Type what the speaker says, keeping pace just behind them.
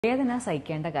വേദന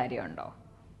സഹിക്കേണ്ട കാര്യമുണ്ടോ?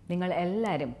 നിങ്ങൾ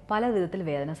എല്ലാവരും പല വിധത്തിൽ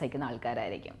വേദന സഹിക്കുന്ന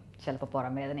ആൾക്കാരായിരിക്കും. ചിലപ്പോൾ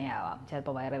പുറം വേദനയാവാം,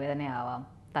 ചിലപ്പോൾ വയറുവേദനയാവാം,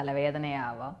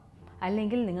 തലവേദനയാവാം,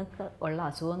 അല്ലെങ്കിൽ നിങ്ങൾക്ക് ഉള്ള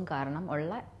അസുഖം കാരണം ഉള്ള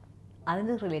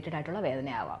അതിന് റിലേറ്റഡ് ആയിട്ടുള്ള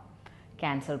വേദനയാവാം.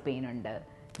 ക്യാൻസർ പെയിൻ ഉണ്ട്,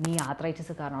 നീ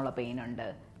ആർത്രൈറ്റിസ് കാരണമുള്ള പെയിൻ ഉണ്ട്,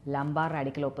 ലംബാർ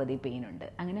റാഡിക്കലോപ്പതി പെയിൻ ഉണ്ട്.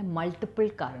 അങ്ങനെ മൾട്ടിപ്പിൾ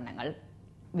കാരണങ്ങൾ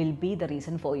will be the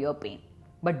reason for your pain.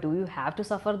 But do you have to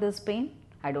suffer this pain?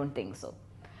 I don't think so.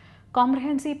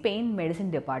 Comprehensive Pain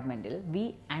Medicine Department, we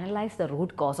analyze the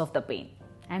root cause of the pain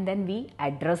and then we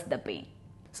address the pain.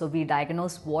 So we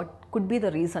diagnose what could be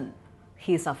the reason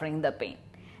he is suffering the pain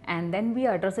and then we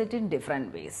address it in different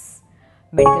ways.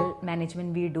 Medical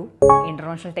management we do,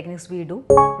 interventional techniques we do,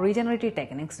 regenerative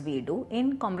techniques we do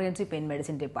in Comprehensive Pain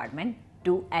Medicine Department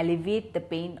to alleviate the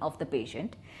pain of the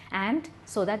patient and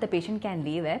so that the patient can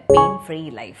live a pain-free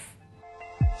life.